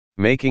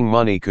Making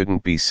money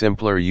couldn't be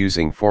simpler.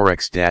 Using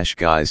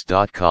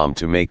forex-guys.com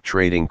to make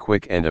trading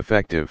quick and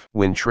effective.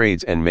 Win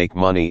trades and make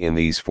money in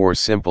these 4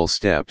 simple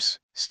steps.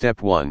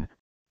 Step 1.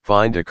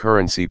 Find a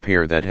currency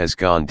pair that has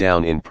gone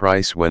down in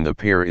price when the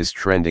pair is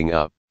trending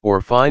up,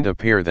 or find a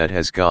pair that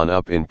has gone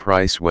up in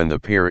price when the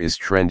pair is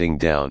trending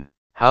down.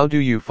 How do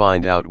you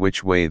find out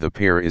which way the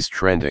pair is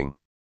trending?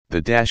 The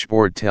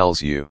dashboard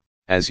tells you.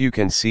 As you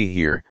can see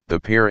here, the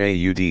pair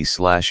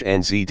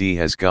AUD/NZD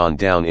has gone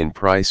down in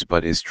price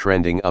but is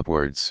trending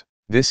upwards.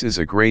 This is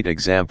a great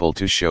example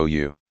to show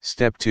you.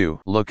 Step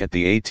 2. Look at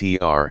the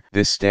ATR.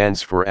 This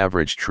stands for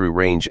average true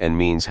range and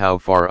means how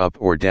far up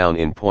or down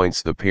in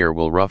points the pair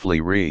will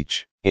roughly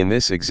reach. In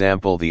this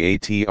example the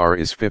ATR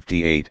is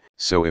 58,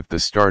 so if the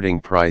starting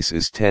price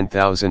is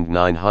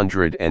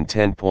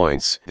 10,910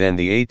 points, then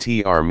the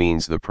ATR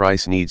means the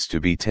price needs to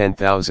be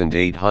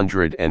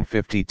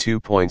 10,852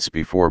 points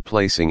before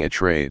placing a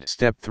trade.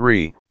 Step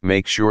 3.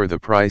 Make sure the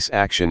price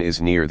action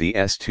is near the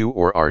S2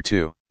 or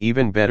R2,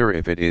 even better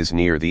if it is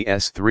near the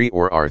S3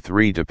 or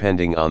R3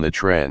 depending on the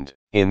trend.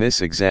 In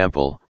this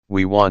example,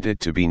 we want it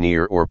to be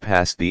near or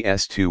past the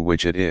S2,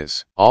 which it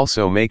is.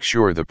 Also make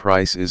sure the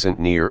price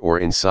isn't near or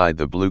inside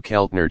the blue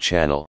Keltner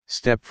channel.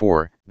 Step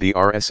 4. The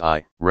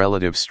RSI,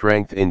 Relative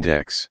Strength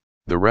Index.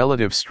 The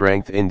Relative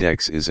Strength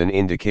Index is an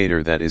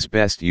indicator that is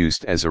best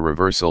used as a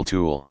reversal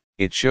tool.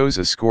 It shows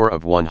a score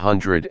of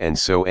 100 and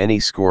so any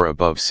score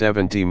above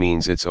 70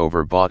 means it's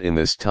overbought in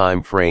this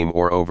time frame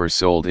or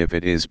oversold if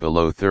it is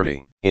below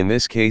 30. In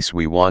this case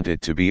we want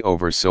it to be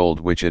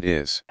oversold, which it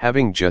is.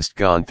 Having just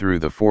gone through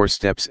the 4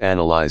 steps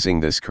analyzing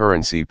this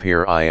currency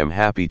pair, I am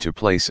happy to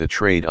place a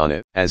trade on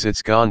it. As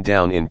it's gone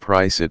down in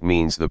price, it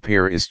means the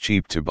pair is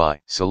cheap to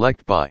buy.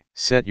 Select buy,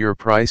 set your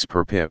price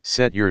per pip,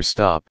 set your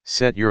stop,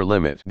 set your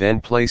limit,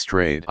 then place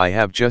trade. I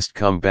have just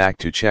come back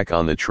to check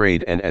on the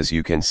trade and as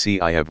you can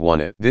see I have won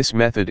it. This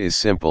method is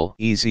simple,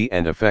 easy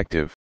and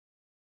effective.